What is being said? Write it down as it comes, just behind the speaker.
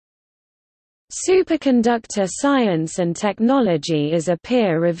Superconductor Science and Technology is a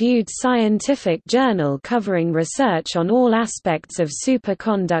peer-reviewed scientific journal covering research on all aspects of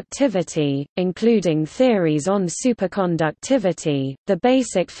superconductivity, including theories on superconductivity, the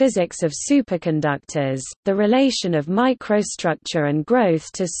basic physics of superconductors, the relation of microstructure and growth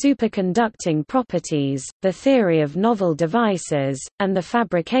to superconducting properties, the theory of novel devices, and the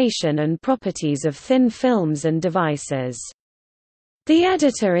fabrication and properties of thin films and devices. The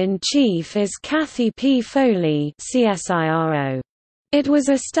editor-in-chief is Kathy P. Foley, CSIRO. It was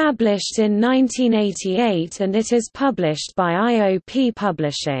established in 1988 and it is published by IOP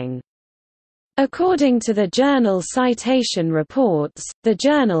Publishing. According to the journal Citation Reports, the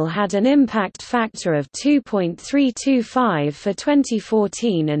journal had an impact factor of 2.325 for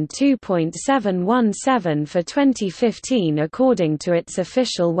 2014 and 2.717 for 2015 according to its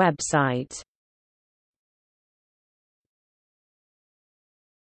official website.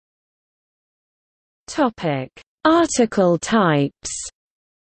 Article types.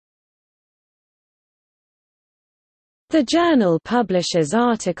 The journal publishes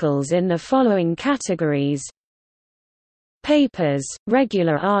articles in the following categories: papers,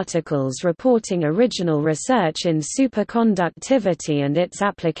 regular articles reporting original research in superconductivity and its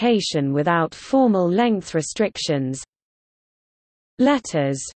application without formal length restrictions;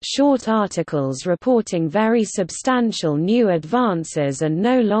 letters, short articles reporting very substantial new advances and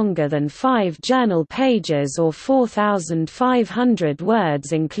no longer than 5 journal pages or 4,500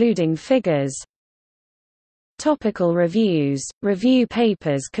 words including figures; topical reviews, review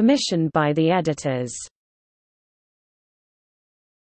papers commissioned by the editors.